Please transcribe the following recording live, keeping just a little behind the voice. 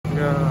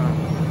I'm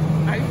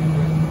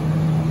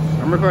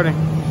recording.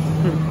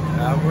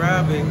 I'm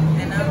Robbie.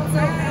 And I'm so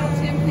how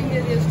tempting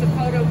it is to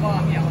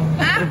photobomb y'all.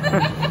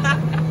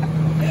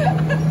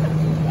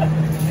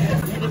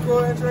 You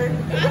recording, Trey?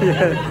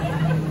 Yeah.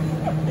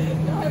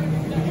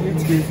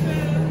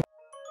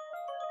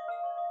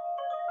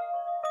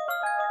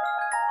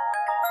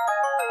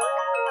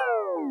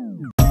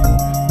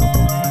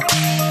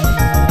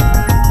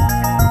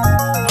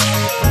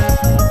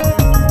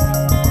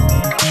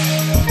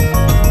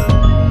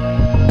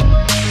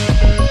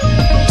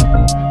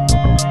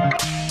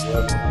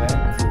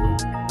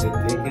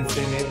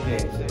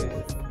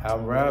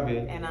 I'm Robbie.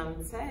 And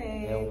I'm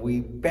Tay. And we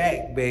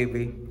back,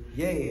 baby.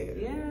 Yeah.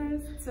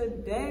 Yes,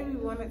 today we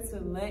wanted to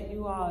let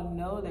you all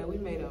know that we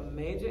made a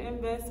major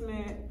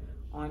investment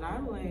on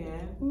our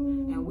land.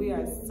 And we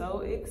are so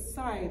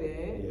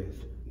excited.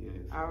 Yes.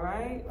 All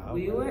right?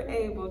 We were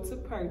able to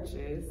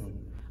purchase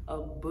a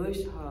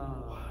bush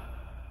hog.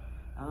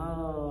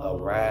 Oh. A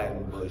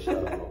riding bush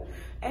hog.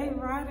 A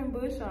riding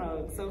bush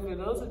hog. So for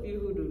those of you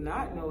who do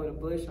not know what a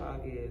bush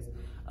hog is,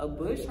 a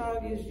bush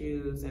hog is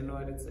used in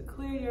order to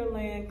clear your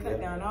land, cut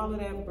down all of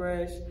that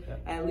brush,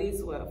 at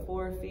least, what,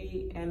 4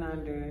 feet and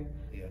under.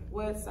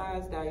 What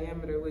size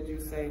diameter would you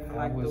say for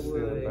like the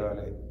wood? I would say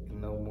about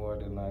no more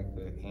than like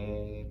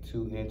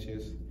 2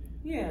 inches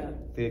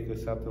thick or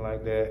something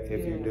like that.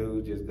 If you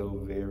do, just go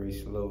very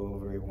slow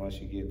over it once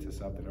you get to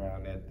something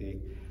around that thick.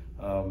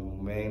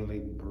 Mainly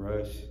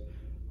brush.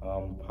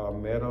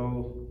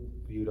 Palmetto,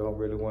 you don't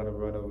really want to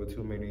run over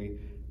too many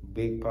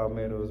big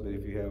palmettos, but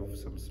if you have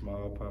some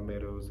small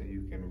palmettos, then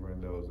you can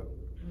run those up.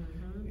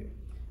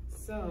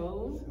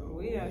 So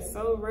we are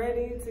so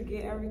ready to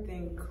get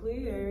everything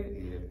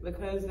cleared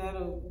because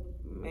that'll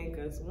make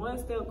us one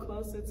step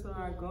closer to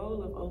our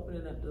goal of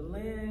opening up the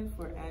land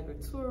for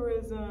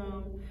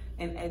agritourism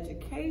and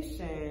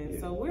education.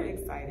 So we're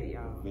excited,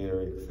 y'all.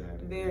 Very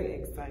excited. Very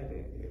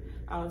excited.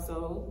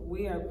 So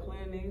we are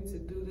planning to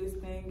do this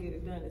thing, get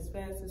it done as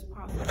fast as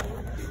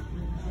possible.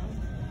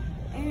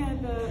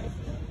 And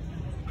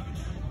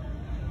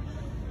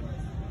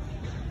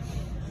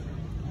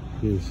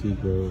here she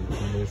goes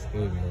in this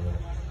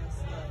ignorant,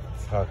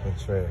 talking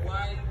trash.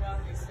 why are you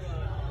walking slow?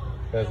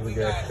 Because we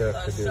got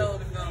stuff to do. Show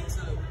to go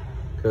to.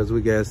 Because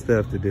we got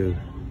stuff to do.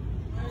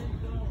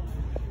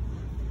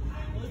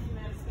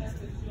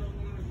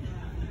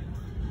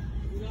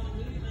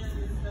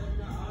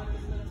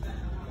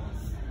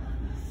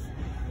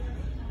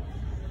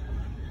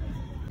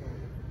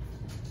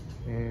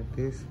 And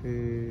this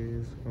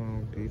is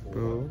Home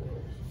Depot,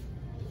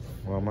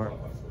 Walmart,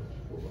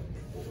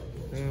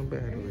 and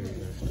batteries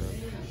and stuff.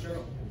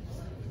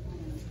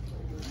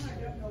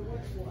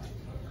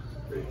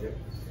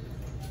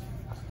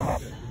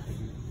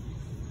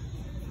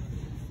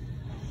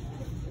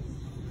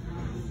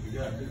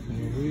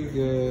 And we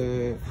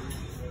got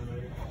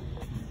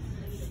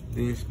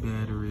this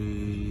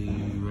battery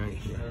right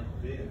here.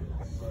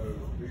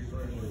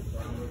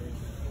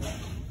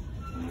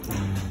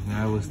 And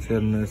I was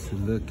telling us to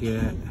look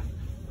at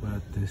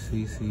what the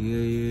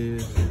CCA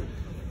is,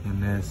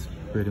 and that's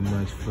pretty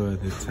much for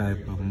the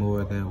type of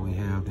mower that we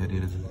have that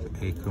is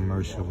a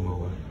commercial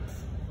mower.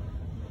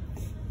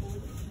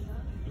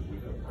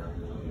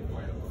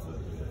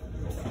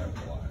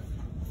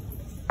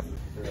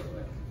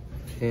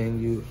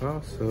 And you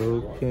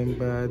also can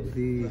buy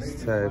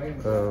these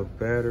type of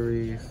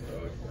batteries,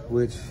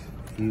 which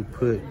you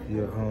put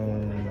your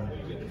own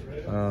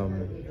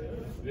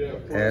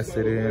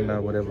acid in,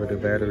 or whatever the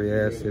battery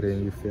acid,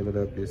 and you fill it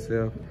up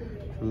yourself.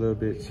 It's a little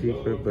bit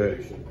cheaper, but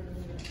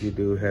you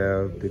do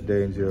have the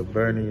danger of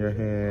burning your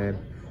hand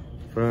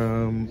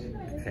from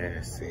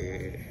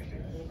acid.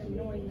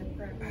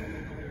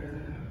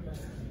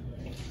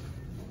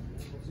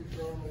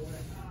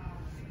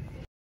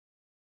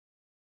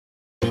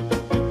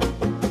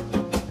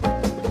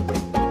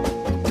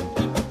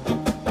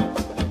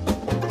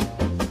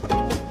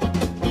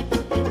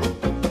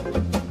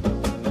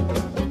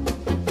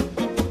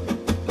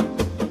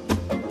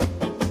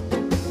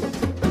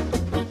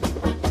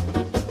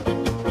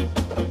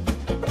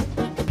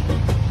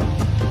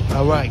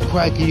 All right,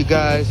 crikey, you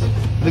guys.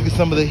 Look at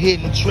some of the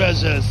hidden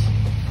treasures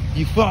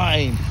you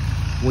find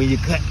when you're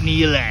cutting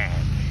your land.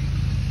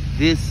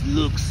 This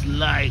looks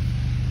like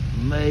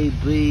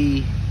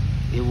maybe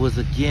it was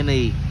a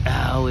guinea.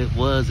 Oh, it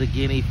was a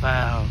guinea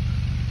fowl.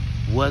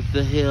 What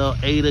the hell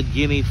ate a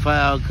guinea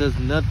fowl? Because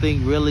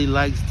nothing really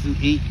likes to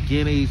eat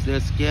guineas. They're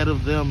scared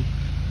of them.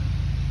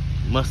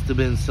 Must have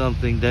been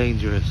something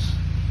dangerous.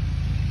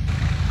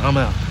 I'm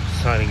out,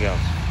 signing out.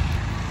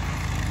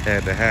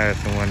 Had to hire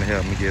someone to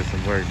help me get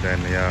some work done,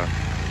 y'all.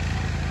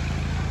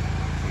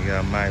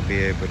 Y'all might be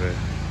able to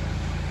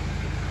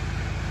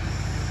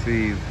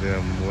see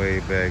them way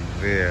back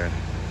there.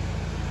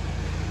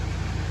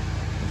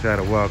 I'm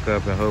trying to walk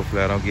up and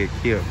hopefully I don't get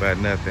killed by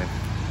nothing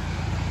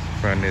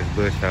from this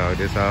bush hog.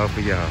 This all for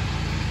y'all.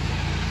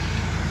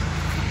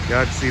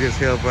 Y'all can see this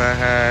helper I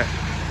hired.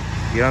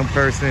 Young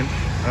person,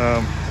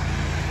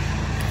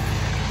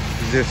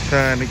 just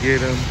trying to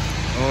get them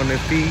on their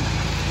feet.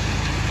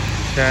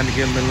 Trying to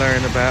get them to learn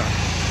about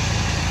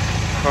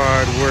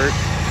hard work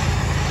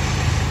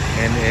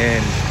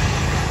and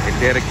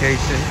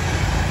dedication.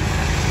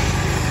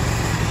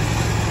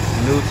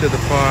 New to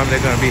the farm, they're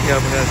gonna be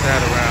helping us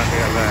out around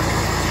here a lot.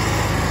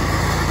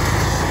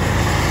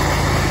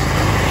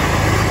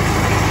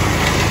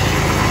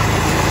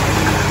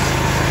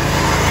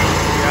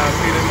 Y'all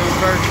see the new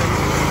person?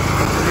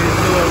 She's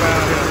new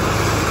around here.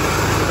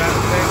 She's about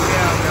to take me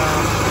out,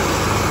 y'all.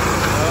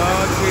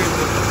 Oh,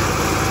 Jesus.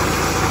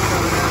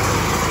 Coming out.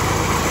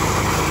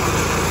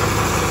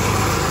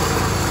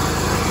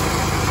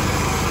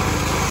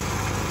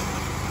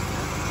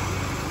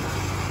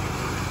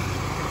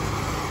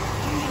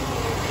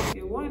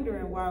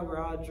 Why we're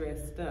all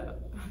dressed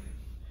up.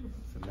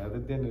 It's another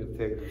dinner to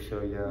take to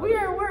show y'all. We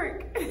are at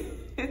work.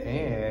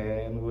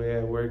 And we're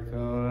at work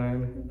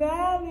on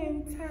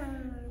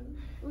Valentine's.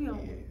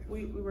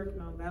 We working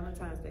on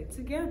Valentine's Day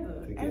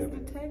together. As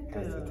detectives.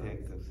 As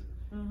detectives.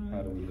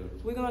 How do we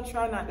look? We're gonna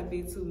try not to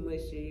be too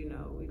mushy, you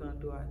know. We're gonna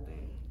do our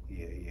thing.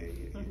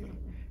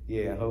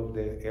 Yeah, I hope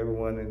that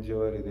everyone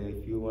enjoyed it. And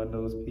if you're one of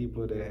those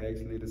people that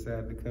actually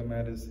decided to come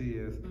out and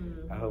see us,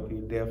 I hope you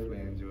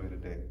definitely enjoy the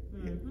day.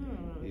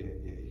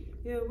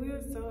 Yeah, we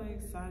are so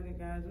excited,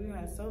 guys. We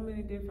have so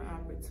many different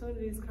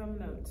opportunities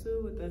coming up too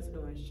with us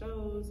doing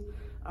shows.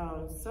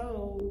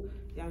 So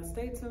y'all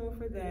stay tuned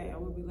for that, and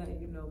we'll be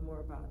letting you know more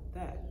about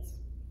that.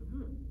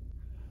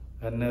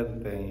 Another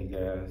thing, you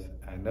guys,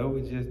 I know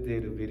we just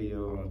did a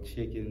video on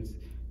chickens,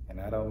 and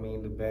I don't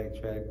mean to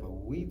backtrack, but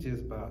we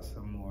just bought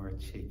some more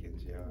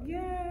chickens, y'all.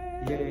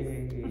 Yay!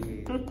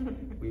 Yay!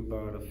 We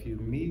bought a few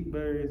meat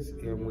birds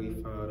and we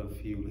bought a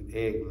few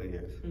egg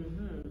layers.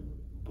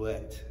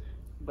 But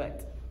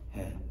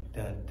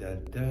dun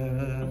dun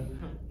dun,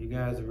 you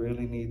guys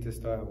really need to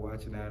start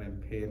watching out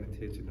and paying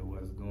attention to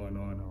what's going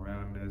on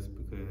around us,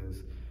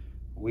 because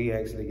we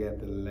actually got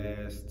the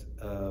last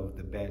of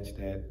the batch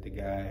that the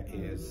guy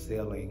is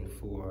selling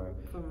for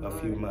a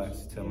few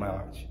months to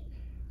March.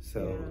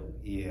 So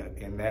yeah,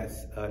 and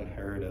that's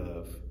unheard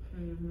of.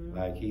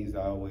 Like, he's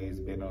always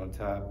been on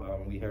top.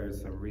 We heard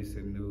some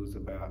recent news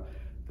about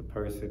the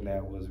person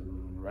that was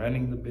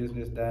running the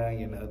business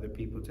dying and other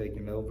people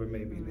taking over.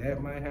 Maybe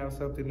that might have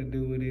something to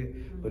do with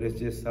it, but it's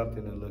just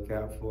something to look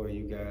out for.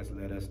 You guys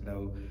let us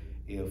know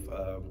if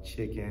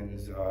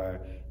chickens or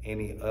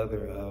any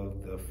other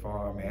of the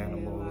farm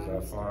animals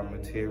or farm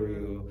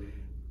material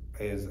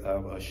is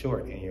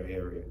short in your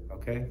area,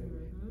 okay?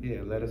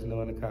 Yeah, let us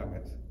know in the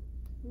comments.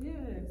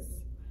 Yes,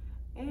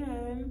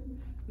 and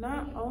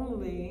not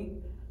only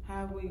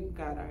have we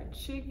got our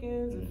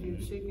chickens, a few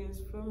chickens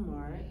for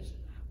March,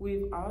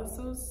 we've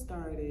also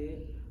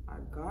started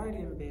our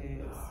garden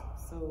beds.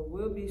 So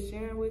we'll be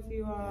sharing with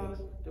you all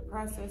the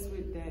process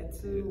with that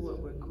too, what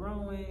we're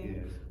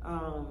growing,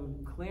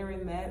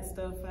 clearing that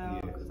stuff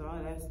out, because all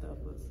that stuff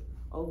was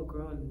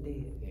overgrown and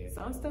dead.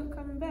 Some stuff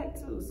coming back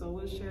too, so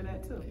we'll share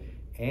that too.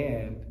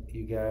 And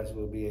you guys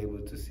will be able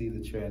to see the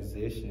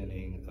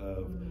transitioning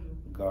of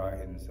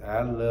gardens.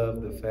 I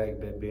love the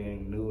fact that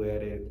being new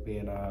at it,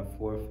 being our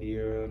 4th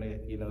year on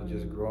it, you know,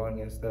 just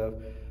growing and stuff,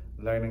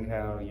 learning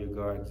how your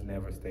gardens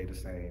never stay the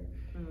same.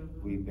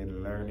 We've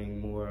been learning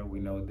more. We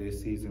know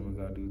this season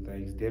we're gonna do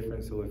things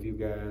different. So if you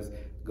guys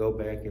go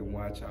back and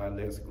watch our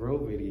Let's Grow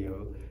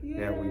video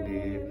that we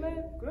did,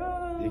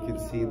 you can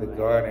see the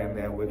garden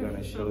that we're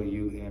gonna show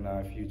you in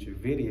our future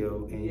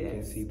video, and you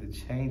can see the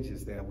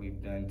changes that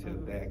we've done to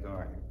that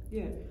garden.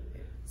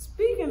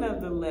 Speaking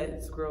of the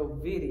Let's Grow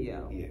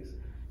video,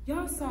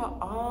 y'all saw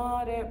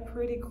all that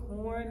pretty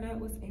corn that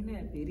was in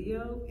that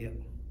video?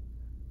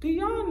 Do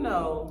y'all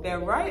know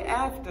that right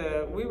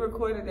after we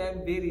recorded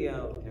that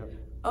video,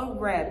 a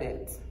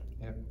rabbit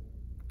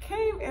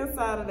came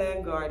inside of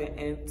that garden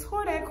and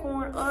tore that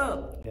corn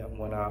up?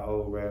 One of our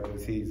old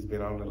rabbits, he's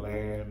been on the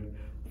land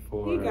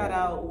for... He got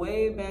out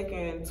way back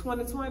in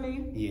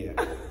 2020?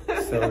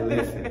 So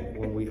listen,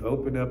 when we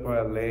open up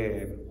our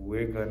land,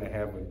 we're gonna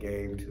have a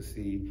game to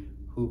see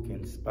who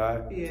can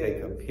spot,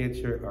 take a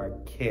picture, or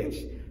catch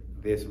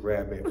this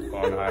rabbit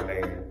on our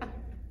land.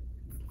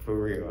 For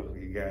real,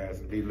 you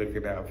guys be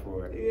looking out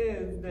for it.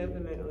 Yes,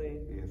 definitely.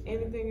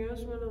 Anything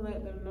else you want to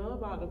let them know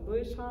about the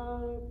bush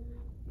hog?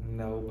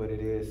 No, but it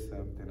is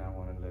something I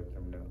want to let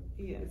them know.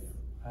 Yes.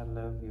 I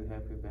love you.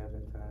 Happy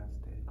Valentine's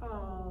Day.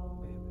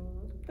 Oh,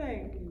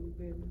 thank you,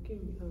 baby.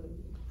 Give me a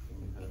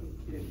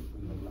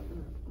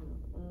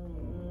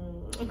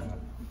hug.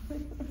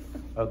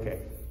 Okay.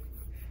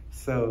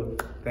 So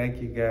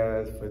thank you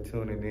guys for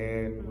tuning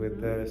in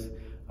with us.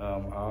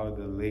 All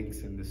the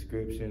links and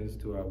descriptions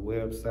to our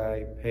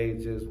website,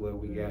 pages, what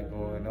we got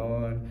going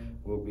on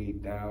will be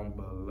down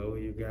below,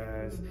 you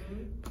guys.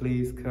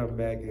 Please come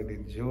back and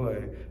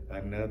enjoy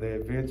another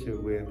adventure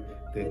with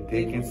the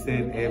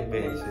Dickinson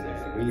Adventures.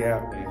 We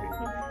out, baby.